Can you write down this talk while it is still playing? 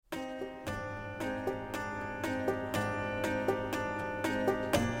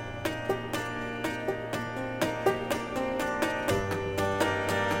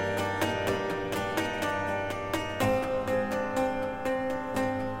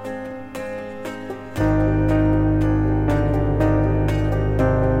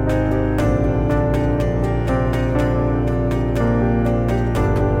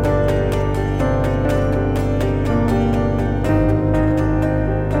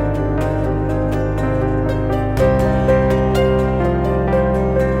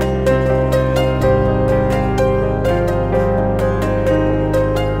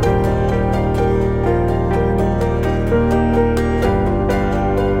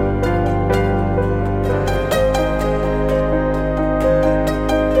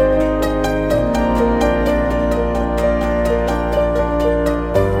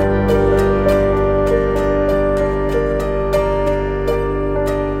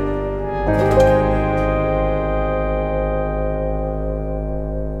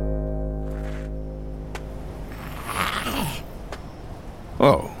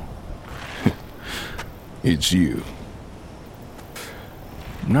it's you.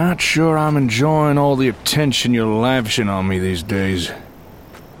 Not sure I'm enjoying all the attention you're lavishing on me these days.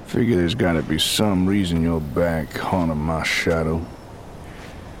 Figure there's gotta be some reason you're back haunting my shadow.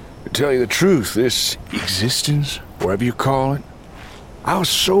 To tell you the truth, this existence, whatever you call it, I was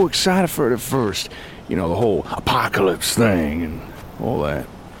so excited for it at first. You know, the whole apocalypse thing and all that.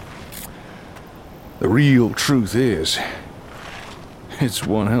 The real truth is, it's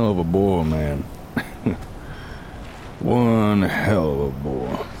one hell of a bore, man. One hell of a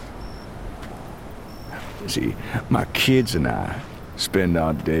bore. See, my kids and I spend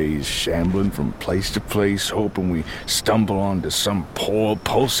our days shambling from place to place, hoping we stumble onto some poor,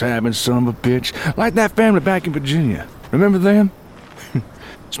 pulse-having son of a bitch, like that family back in Virginia. Remember them?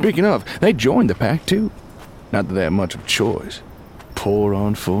 Speaking of, they joined the pack, too. Not that they have much of a choice. Poor,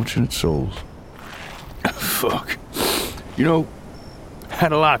 unfortunate souls. Fuck. You know,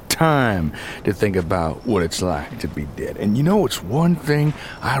 had a lot of time to think about what it's like to be dead. And you know, it's one thing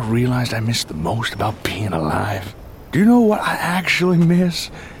I realized I missed the most about being alive. Do you know what I actually miss?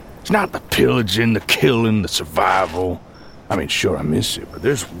 It's not the pillaging, the killing, the survival. I mean, sure, I miss it, but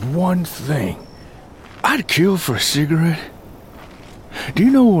there's one thing. I'd kill for a cigarette. Do you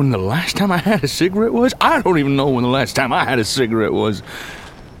know when the last time I had a cigarette was? I don't even know when the last time I had a cigarette was.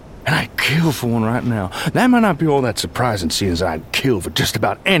 And I'd kill for one right now. That might not be all that surprising, seeing as I'd kill for just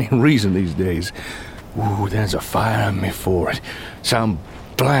about any reason these days. Ooh, there's a fire in me for it. Some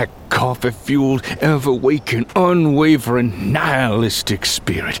black, coffee-fueled, ever-waking, unwavering, nihilistic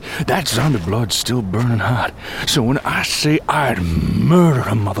spirit. That zombie blood's still burning hot. So when I say I'd murder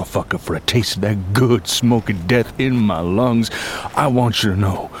a motherfucker for a taste of that good, smoky death in my lungs, I want you to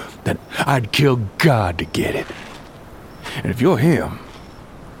know that I'd kill God to get it. And if you're him,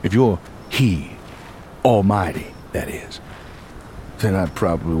 if you're he, almighty, that is, then I'd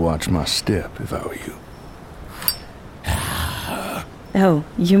probably watch my step if I were you. Oh,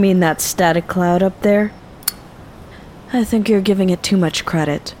 you mean that static cloud up there? I think you're giving it too much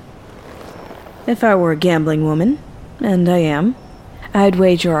credit. If I were a gambling woman, and I am, I'd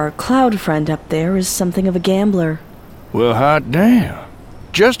wager our cloud friend up there is something of a gambler. Well, hot damn.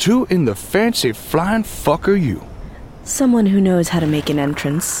 Just who in the fancy flying fuck are you? Someone who knows how to make an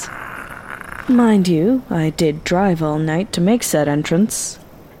entrance. Mind you, I did drive all night to make said entrance.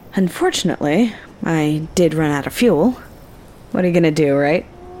 Unfortunately, I did run out of fuel. What are you gonna do, right?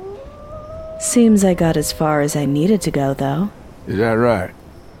 Seems I got as far as I needed to go, though. Is that right?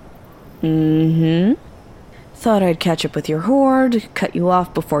 Mm-hmm. Thought I'd catch up with your horde, cut you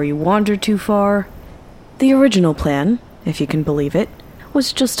off before you wandered too far. The original plan, if you can believe it,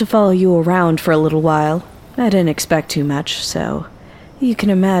 was just to follow you around for a little while. I didn't expect too much, so you can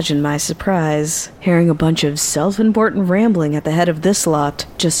imagine my surprise, hearing a bunch of self-important rambling at the head of this lot,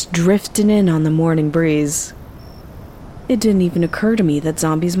 just drifting in on the morning breeze. It didn't even occur to me that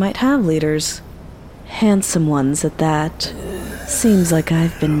zombies might have leaders. Handsome ones at that. Seems like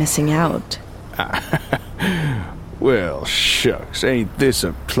I've been missing out. Well, shucks, ain't this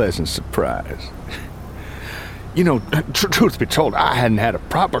a pleasant surprise? You know, truth be told, I hadn't had a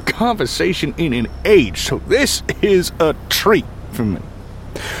proper conversation in an age, so this is a treat for me.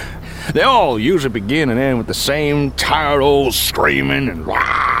 They all usually begin and end with the same tired old screaming and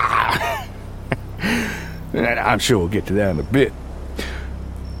rah. And I'm sure we'll get to that in a bit.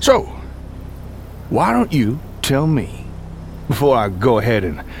 So, why don't you tell me, before I go ahead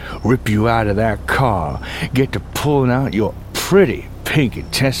and rip you out of that car, get to pulling out your pretty pink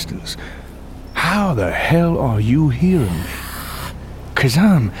intestines, how the hell are you hearing me? 'Cause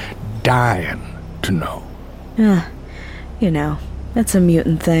I'm dying to know. You know, that's a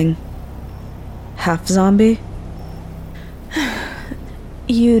mutant thing. Half zombie?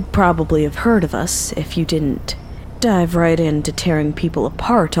 You'd probably have heard of us if you didn't dive right into tearing people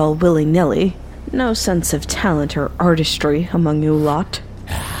apart all willy-nilly. No sense of talent or artistry among you lot.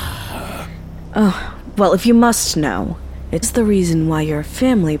 Oh, well, if you must know, it's the reason why your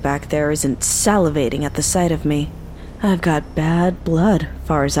family back there isn't salivating at the sight of me. I've got bad blood,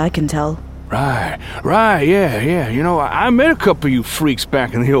 far as I can tell. Right, yeah. You know, I met a couple of you freaks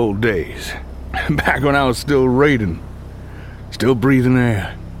back in the old days. Back when I was still raiding. Still breathing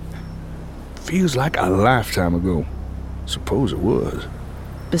air. Feels like a lifetime ago. Suppose it was.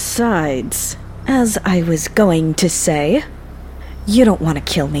 Besides, as I was going to say, you don't want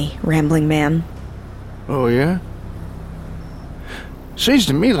to kill me, rambling man. Oh, yeah? Seems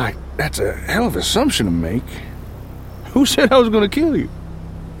to me like that's a hell of an assumption to make. Who said I was going to kill you?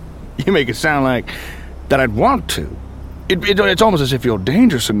 You make it sound like that I'd want to. It's almost as if you're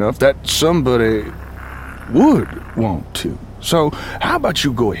dangerous enough that somebody would want to. So, how about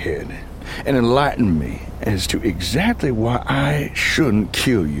you go ahead and enlighten me as to exactly why I shouldn't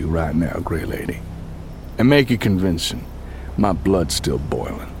kill you right now, Grey Lady. And make it convincing. My blood's still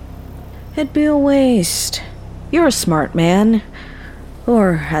boiling. It'd be a waste. You're a smart man.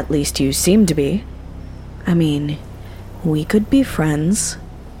 Or at least you seem to be. I mean, we could be friends.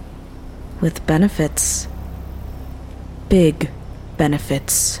 With benefits. Big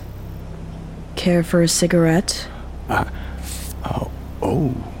benefits. Care for a cigarette?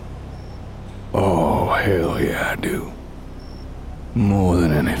 Oh, hell yeah, I do. More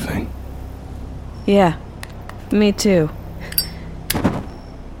than anything. Yeah, me too.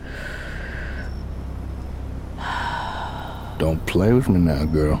 Don't play with me now,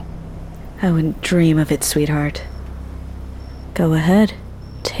 girl. I wouldn't dream of it, sweetheart. Go ahead.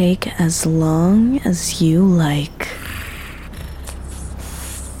 Take as long as you like.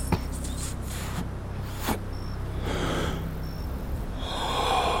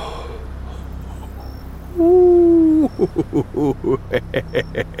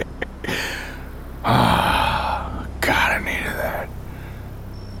 God, I needed that.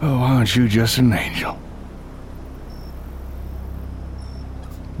 Oh, aren't you just an angel?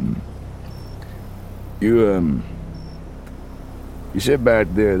 You said back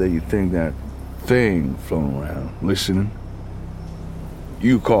there that you think that thing floating around, listening.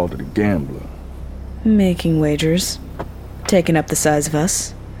 You called it a gambler. Making wagers. Taking up the size of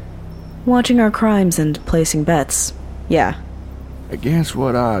us. Watching our crimes and placing bets. Yeah. Against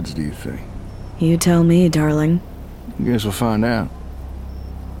what odds do you think? You tell me, darling. Guess we'll find out.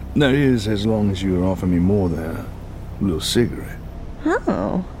 That is, as long as you offer me more than a little cigarette.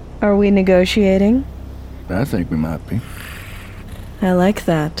 Oh. Are we negotiating? I think we might be. I like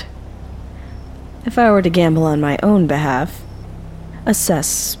that. If I were to gamble on my own behalf,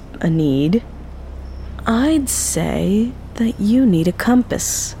 assess a need, I'd say that you need a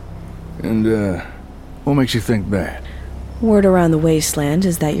compass. And, what makes you think that? Word around the wasteland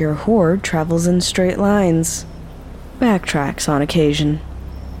is that your horde travels in straight lines. Backtracks on occasion.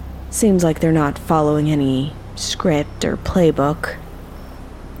 Seems like they're not following any script or playbook.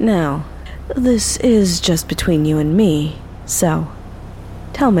 Now, this is just between you and me, so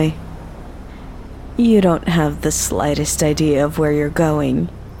tell me. You don't have the slightest idea of where you're going,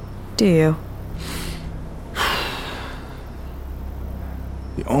 do you?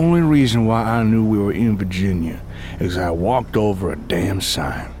 The only reason why I knew we were in Virginia is I walked over a damn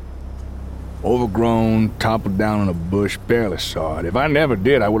sign. Overgrown, toppled down in a bush, barely saw it. If I never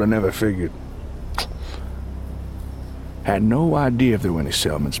did, I would have never figured. Had no idea if there were any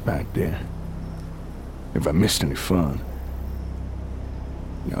settlements back there. If I missed any fun.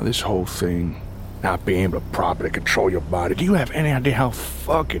 You know, this whole thing, not being able to properly control your body, do you have any idea how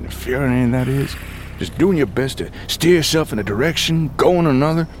fucking infuriating that is? Just doing your best to steer yourself in a direction, go in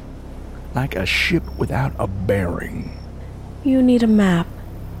another, like a ship without a bearing. You need a map.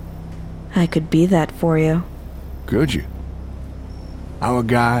 I could be that for you. Could you? Our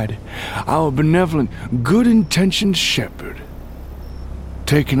guide, our benevolent, good-intentioned shepherd,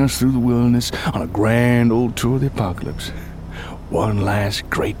 taking us through the wilderness on a grand old tour of the apocalypse. One last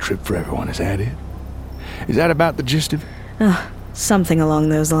great trip for everyone, is that it? Is that about the gist of it? Something along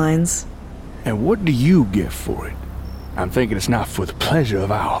those lines. And what do you get for it? I'm thinking it's not for the pleasure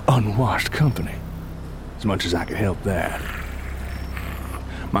of our unwashed company. As much as I can help that.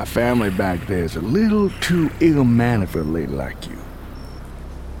 My family back there is a little too ill-mannered for a lady like you.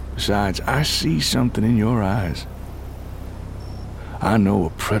 Besides, I see something in your eyes. I know a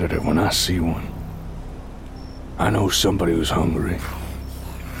predator when I see one. I know somebody who's hungry.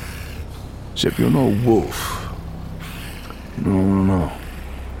 Except you're no wolf. No.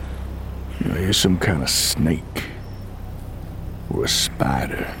 You know, you're some kind of snake. Or a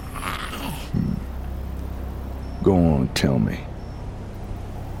spider. Go on and tell me.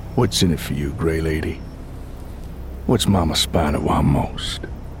 What's in it for you, Grey Lady? What's Mama Spider want most?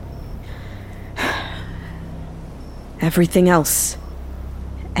 Everything else.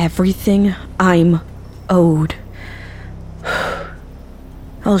 Everything I'm owed.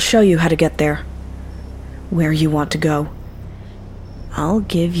 I'll show you how to get there. Where you want to go. I'll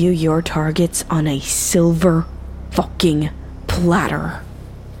give you your targets on a silver fucking platter.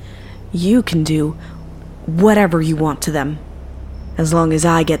 You can do whatever you want to them. As long as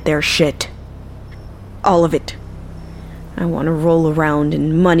I get their shit. All of it. I want to roll around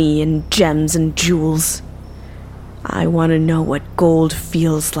in money and gems and jewels. I want to know what gold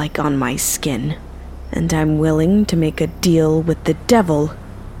feels like on my skin. And I'm willing to make a deal with the devil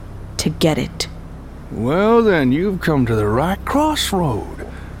to get it. Well then, you've come to the right crossroad.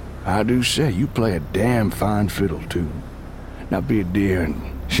 I do say you play a damn fine fiddle too. Now be a dear and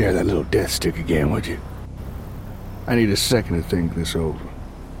share that little death stick again, would you? I need a second to think this over.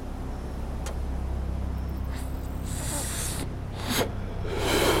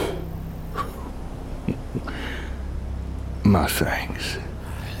 My thanks.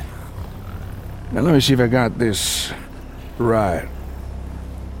 Now let me see if I got this right.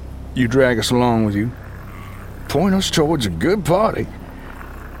 You drag us along with you, point us towards a good party,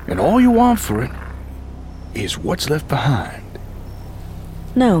 and all you want for it is what's left behind.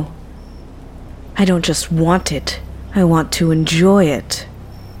 No. I don't just want it. I want to enjoy it.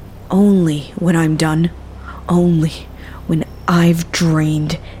 Only when I'm done. Only when I've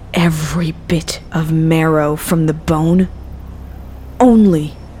drained every bit of marrow from the bone.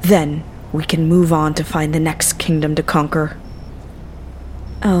 Only then we can move on to find the next kingdom to conquer.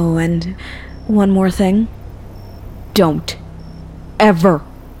 Oh, and one more thing. Don't ever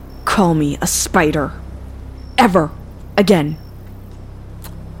call me a spider. Ever again.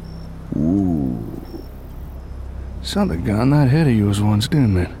 Ooh. Something got in that head of yours once,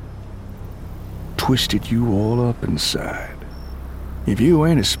 didn't it? Twisted you all up inside. If you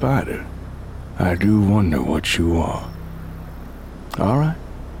ain't a spider, I do wonder what you are. All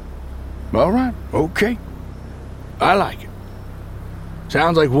right, okay. I like it.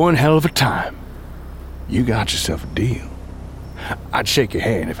 Sounds like one hell of a time. You got yourself a deal. I'd shake your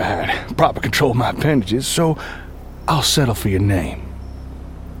hand if I had proper control of my appendages, so I'll settle for your name.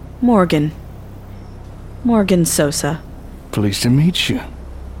 Morgan. Morgan Sosa. Pleased to meet you,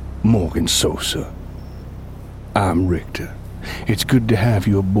 Morgan Sosa. I'm Richter. It's good to have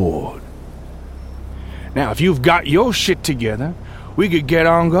you aboard. Now, if you've got your shit together, we could get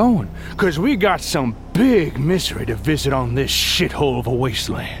on going, 'cause we got some big misery to visit on this shithole of a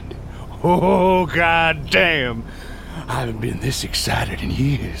wasteland. Oh, goddamn! I haven't been this excited in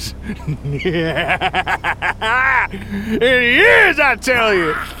years. In years, I tell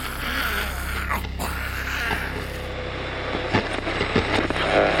you!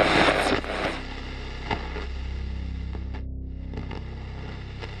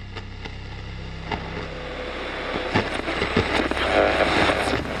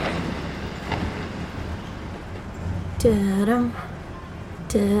 Da-dum,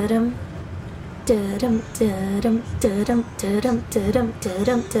 da-dum, da-dum, da-dum, da-dum, da-dum, da-dum,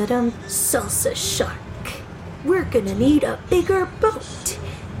 da-dum, da-dum. Salsa shark. We're gonna need a bigger boat.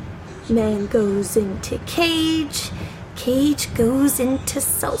 Man goes into cage, cage goes into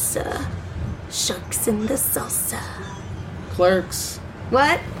salsa. Sharks in the salsa. Clerks.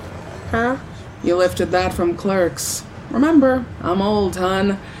 What? Huh? You lifted that from Clerks. Remember, I'm old,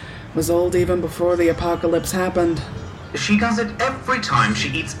 hon. Was old even before the apocalypse happened. She does it every time she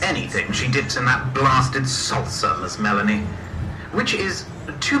eats anything she dips in that blasted salsa, Miss Melanie. Which is,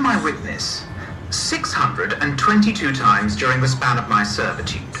 to my witness, 622 times during the span of my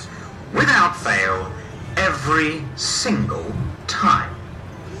servitude. Without fail, every single time.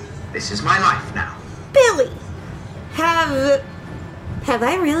 This is my life now. Billy! Have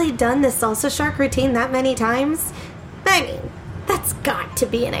I really done the salsa shark routine that many times? I mean, that's got to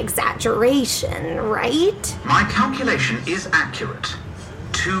be an exaggeration, right? My calculation is accurate.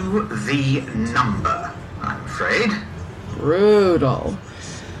 To the number, I'm afraid. Brutal.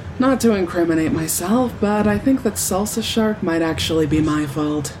 Not to incriminate myself, but I think that Salsa Shark might actually be my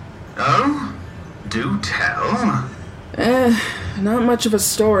fault. Oh? Do tell. Not much of a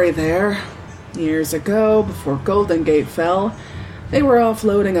story there. Years ago, before Golden Gate fell, they were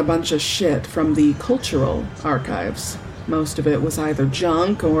offloading a bunch of shit from the cultural archives. Most of it was either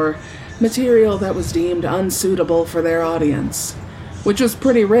junk or material that was deemed unsuitable for their audience, which was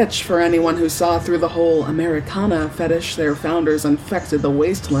pretty rich for anyone who saw through the whole Americana fetish their founders infected the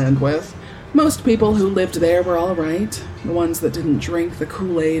wasteland with. Most people who lived there were all right, the ones that didn't drink the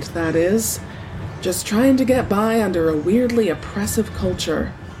Kool-Aid, that is, just trying to get by under a weirdly oppressive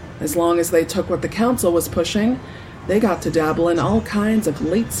culture. As long as they took what the council was pushing, they got to dabble in all kinds of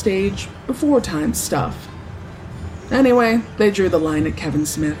late-stage, before-time stuff. Anyway, they drew the line at Kevin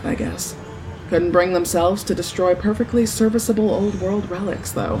Smith, I guess. Couldn't bring themselves to destroy perfectly serviceable old-world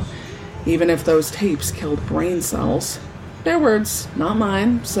relics, though, even if those tapes killed brain cells. Their words, not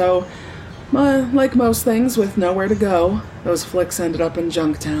mine, so, like most things with nowhere to go, those flicks ended up in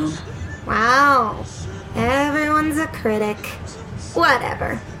Junktown. Wow. Everyone's a critic.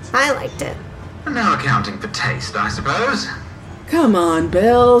 Whatever. I liked it. No accounting for taste, I suppose. Come on,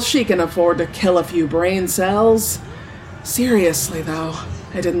 Bill. She can afford to kill a few brain cells. Seriously, though,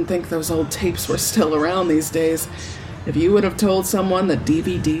 I didn't think those old tapes were still around these days. If you would have told someone that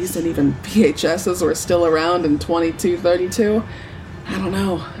DVDs and even VHSs were still around in 2232, I don't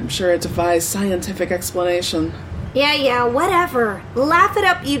know. I'm sure it defies scientific explanation. Yeah, whatever. Laugh it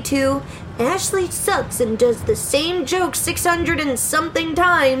up, you two. Ashley sucks and does the same joke 600 and something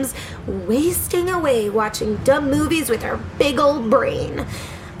times, wasting away watching dumb movies with her big old brain.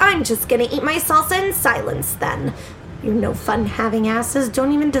 I'm just gonna eat my salsa in silence then. You're no fun having asses,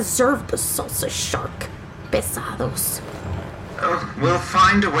 don't even deserve the salsa shark. Pesados. We'll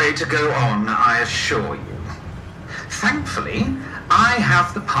find a way to go on, I assure you. Thankfully, I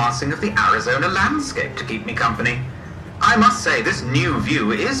have the passing of the Arizona landscape to keep me company. I must say this new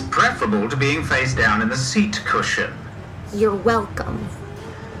view is preferable to being face down in the seat cushion. You're welcome.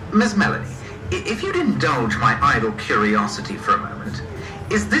 Miss Melanie, if you'd indulge my idle curiosity for a moment,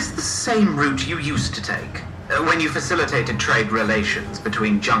 is this the same route you used to take when you facilitated trade relations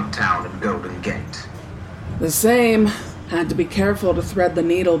between Junktown and Golden Gate? The same. Had to be careful to thread the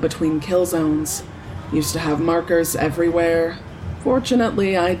needle between kill zones. Used to have markers everywhere.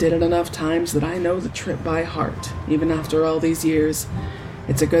 Fortunately, I did it enough times that I know the trip by heart, even after all these years.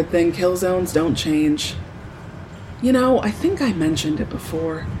 It's a good thing kill zones don't change. You know, I think I mentioned it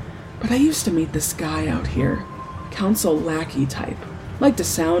before, but I used to meet this guy out here. Council lackey type. Liked to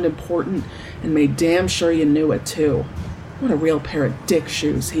sound important and made damn sure you knew it too. What a real pair of dick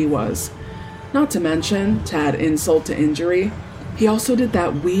shoes he was. Not to mention, to add insult to injury, he also did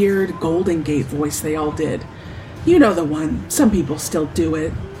that weird Golden Gate voice they all did. You know the one, some people still do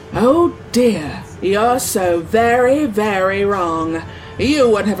it. Oh dear, you're so very, very wrong. You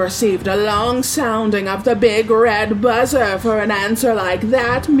would have received a long sounding of the big red buzzer for an answer like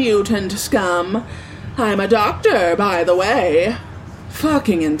that, mutant scum. I'm a doctor, by the way.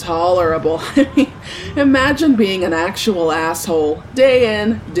 Fucking intolerable. I mean, imagine being an actual asshole, day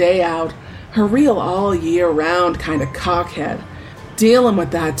in, day out. A real all-year-round kind of cockhead. Dealing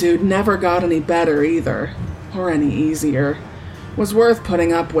with that dude never got any better either. Or any easier. Was worth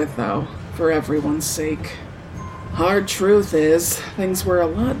putting up with, though, for everyone's sake. Hard truth is, things were a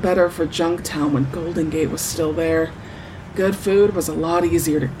lot better for Junktown when Golden Gate was still there. Good food was a lot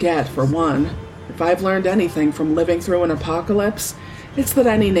easier to get, for one. If I've learned anything from living through an apocalypse, it's that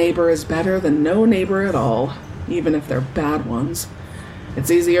any neighbor is better than no neighbor at all, even if they're bad ones.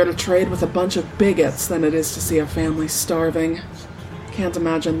 It's easier to trade with a bunch of bigots than it is to see a family starving. Can't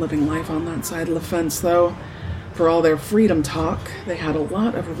imagine living life on that side of the fence, though. For all their freedom talk, they had a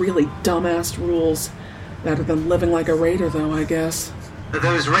lot of really dumbass rules. Better than living like a raider, though, I guess.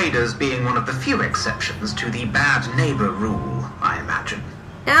 Those raiders being one of the few exceptions to the bad neighbor rule, I imagine.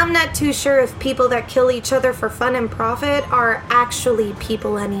 I'm not too sure if people that kill each other for fun and profit are actually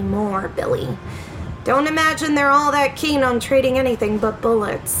people anymore, Billy. Don't imagine they're all that keen on trading anything but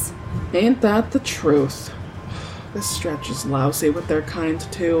bullets. Ain't that the truth? This stretch is lousy with their kind,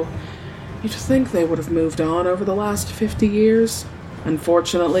 too. You'd think they would have moved on over the last 50 years.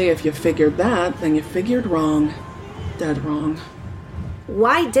 Unfortunately, if you figured that, then you figured wrong. Dead wrong.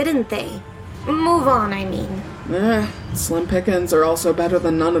 Why didn't they? Move on, I mean. Slim pickings are also better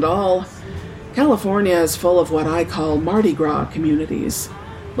than none at all. California is full of what I call Mardi Gras communities.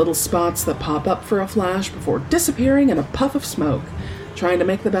 Little spots that pop up for a flash before disappearing in a puff of smoke, trying to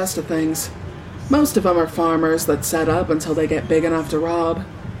make the best of things. Most of them are farmers that set up until they get big enough to rob.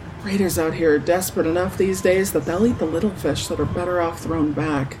 Raiders out here are desperate enough these days that they'll eat the little fish that are better off thrown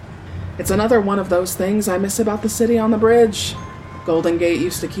back. It's another one of those things I miss about the city on the bridge. Golden Gate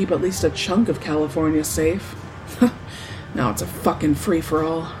used to keep at least a chunk of California safe. Now it's a fucking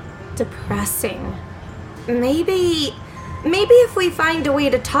free-for-all. Depressing. Maybe if we find a way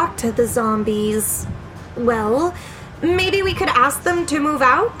to talk to the zombies, well, maybe we could ask them to move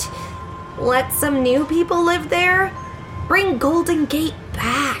out? Let some new people live there? Bring Golden Gate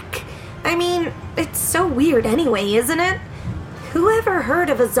back. I mean, it's so weird anyway, isn't it? Who ever heard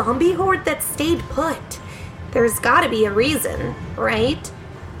of a zombie horde that stayed put? There's gotta be a reason, right?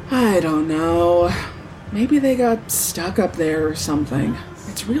 I don't know. Maybe they got stuck up there or something.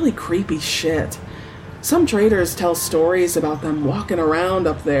 It's really creepy shit. Some traders tell stories about them walking around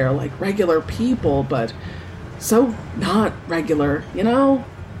up there like regular people, but so not regular, you know?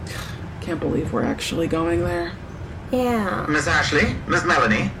 Can't believe we're actually going there. Yeah. Miss Ashley, Miss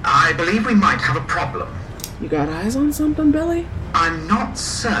Melanie, I believe we might have a problem. You got eyes on something, Billy? I'm not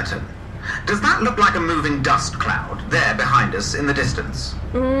certain. Does that look like a moving dust cloud there behind us in the distance?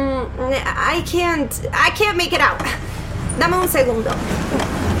 I can't make it out. Dame un segundo.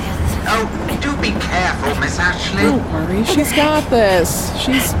 Oh, do be careful, Miss Ashley. Don't worry, she's got this.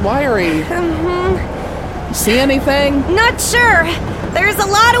 She's wiry. You see anything? Not sure. There's a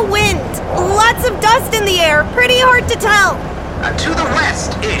lot of wind. Lots of dust in the air. Pretty hard to tell. To the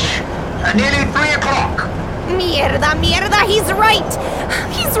west-ish. Nearly 3 o'clock. Mierda, he's right.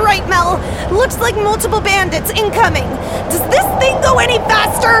 He's right, Mel. Looks like multiple bandits incoming. Does this thing go any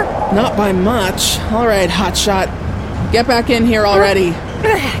faster? Not by much. All right, hotshot. Get back in here already.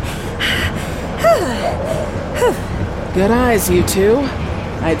 Good eyes, you two.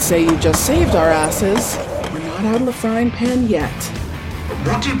 I'd say you just saved our asses. We're not out of the frying pan yet.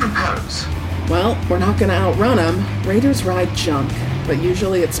 What do you propose? Well, we're not gonna outrun them. Raiders ride junk, but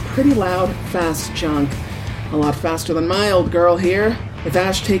usually it's pretty loud, fast junk. A lot faster than my old girl here. If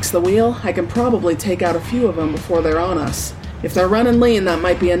Ash takes the wheel, I can probably take out a few of them before they're on us. If they're running lean, that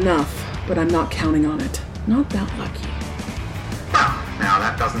might be enough, but I'm not counting on it. Not that lucky. Well, now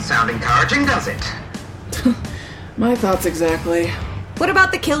that doesn't sound encouraging, does it? My thoughts exactly. What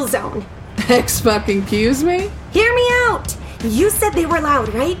about the kill zone? Excuse me? Hear me out. You said they were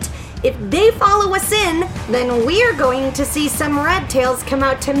loud, right? If they follow us in, then we're going to see some red tails come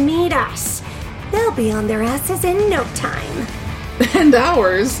out to meet us. They'll be on their asses in no time. And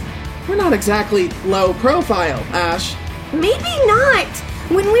ours? We're not exactly low profile, Ash. Maybe not.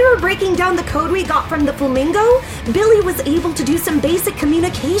 When we were breaking down the code we got from the Flamingo, Billy was able to do some basic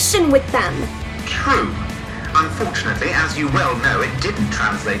communication with them. True. Unfortunately, as you well know, it didn't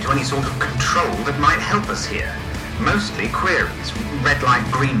translate to any sort of control that might help us here. Mostly queries, red light,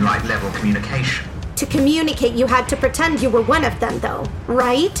 green light level communication. To communicate, you had to pretend you were one of them, though,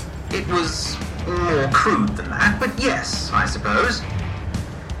 right? It was more crude than that, but yes, I suppose.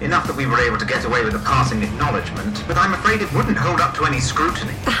 Enough that we were able to get away with a passing acknowledgement, but I'm afraid it wouldn't hold up to any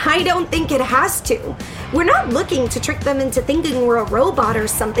scrutiny. I don't think it has to. We're not looking to trick them into thinking we're a robot or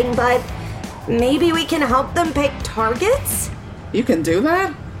something, but maybe we can help them pick targets? You can do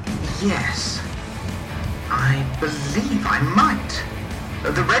that? Yes. I believe I might.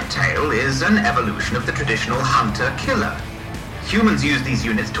 The red tail is an evolution of the traditional hunter-killer. Humans use these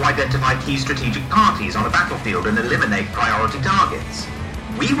units to identify key strategic parties on a battlefield and eliminate priority targets.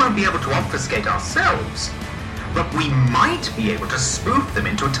 We won't be able to obfuscate ourselves, but we might be able to spoof them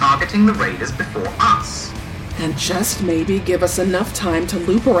into targeting the raiders before us. And just maybe give us enough time to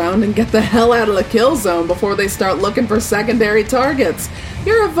loop around and get the hell out of the kill zone before they start looking for secondary targets.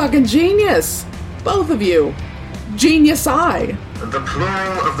 You're a fucking genius! Both of you. Genius-I. The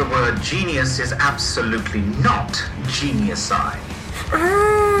plural of the word genius is absolutely not genius-I.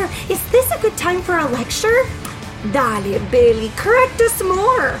 Is this a good time for a lecture? Dale, Billy, correct us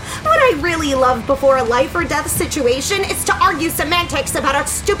more. What I really love before a life or death situation is to argue semantics about a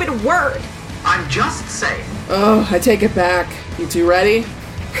stupid word. I'm just saying. Oh, I take it back. You two ready?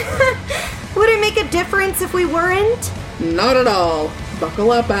 Would it make a difference if we weren't? Not at all.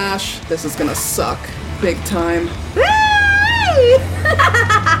 Buckle up, Ash. This is gonna suck. Big time.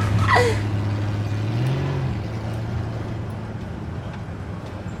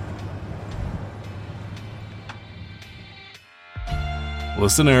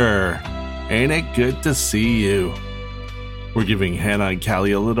 Listener, ain't it good to see you? We're giving Hannah and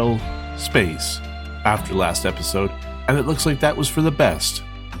Callie a little space after last episode, and it looks like that was for the best.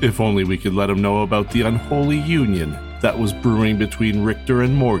 If only we could let them know about the unholy union that was brewing between Richter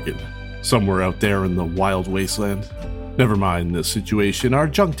and Morgan, somewhere out there in the wild wasteland. Never mind the situation our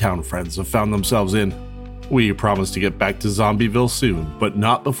Junktown friends have found themselves in. We promise to get back to Zombieville soon, but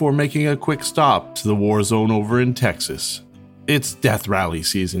not before making a quick stop to the war zone over in Texas. It's death rally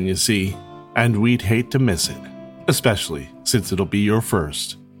season, you see, and we'd hate to miss it, especially since it'll be your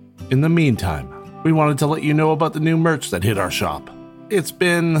first. In the meantime, we wanted to let you know about the new merch that hit our shop. It's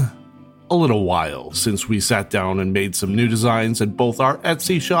been a little while since we sat down and made some new designs, and both our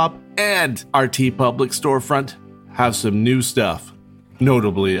Etsy shop and our TeePublic storefront have some new stuff.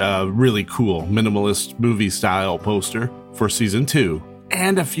 Notably, a really cool minimalist movie style poster for season 2,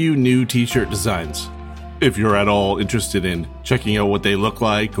 and a few new t-shirt designs. If you're at all interested in checking out what they look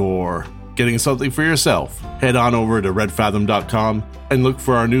like or getting something for yourself, head on over to redfathom.com and look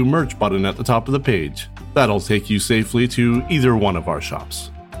for our new merch button at the top of the page. That'll take you safely to either one of our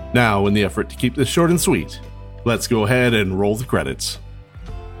shops. Now, in the effort to keep this short and sweet, let's go ahead and roll the credits.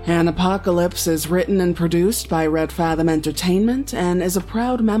 Apocalypse is written and produced by Red Fathom Entertainment and is a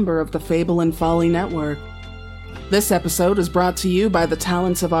proud member of the Fable and Folly Network. This episode is brought to you by the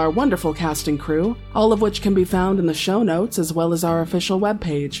talents of our wonderful casting crew, all of which can be found in the show notes as well as our official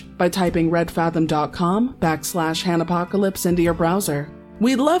webpage by typing redfathom.com/Hanapocalypse into your browser.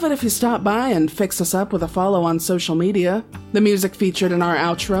 We'd love it if you stop by and fix us up with a follow on social media. The music featured in our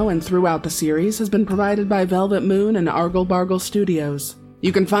outro and throughout the series has been provided by Velvet Moon and Argle Bargle Studios.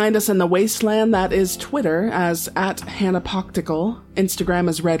 You can find us in the wasteland that is Twitter as @Hanapoctical, Instagram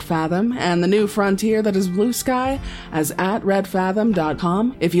as Red Fathom, and the new frontier that is Blue Sky as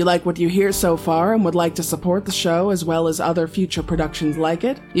 @redfathom.com. If you like what you hear so far and would like to support the show as well as other future productions like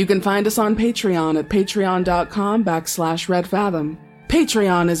it, you can find us on Patreon at patreon.com/redfathom.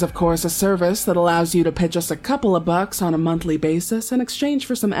 Patreon is, of course, a service that allows you to pitch us a couple of bucks on a monthly basis in exchange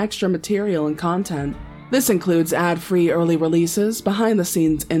for some extra material and content. This includes ad-free early releases,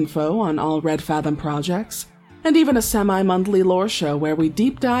 behind-the-scenes info on all Red Fathom projects, and even a semi-monthly lore show where we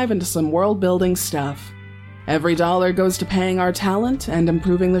deep dive into some world-building stuff. Every dollar goes to paying our talent and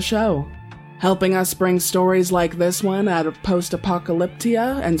improving the show, helping us bring stories like this one out of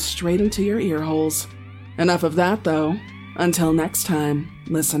post-apocalyptia and straight into your ear holes. Enough of that, though. Until next time,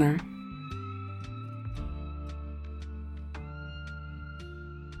 listener.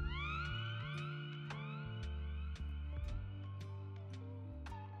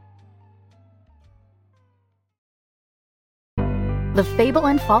 The Fable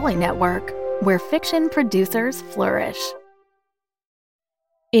and Folly Network, where fiction producers flourish.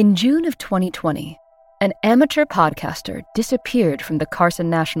 In June of 2020, an amateur podcaster disappeared from the Carson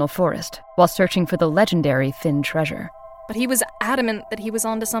National Forest while searching for the legendary Finn treasure. But he was adamant that he was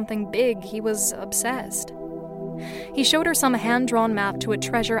onto something big. He was obsessed. He showed her some hand-drawn map to a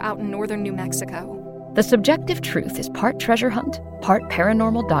treasure out in northern New Mexico. The Subjective Truth is part treasure hunt, part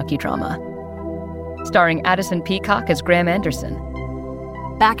paranormal docudrama. Starring Addison Peacock as Graham Anderson.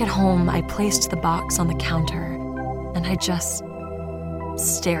 Back at home, I placed the box on the counter, and I just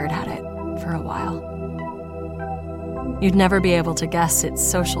stared at it for a while. You'd never be able to guess its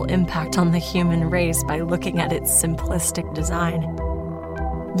social impact on the human race by looking at its simplistic design.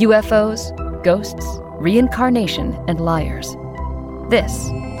 UFOs, ghosts, reincarnation, and liars. This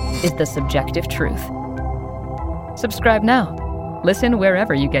is The Subjective Truth. Subscribe now. Listen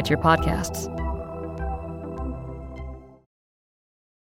wherever you get your podcasts.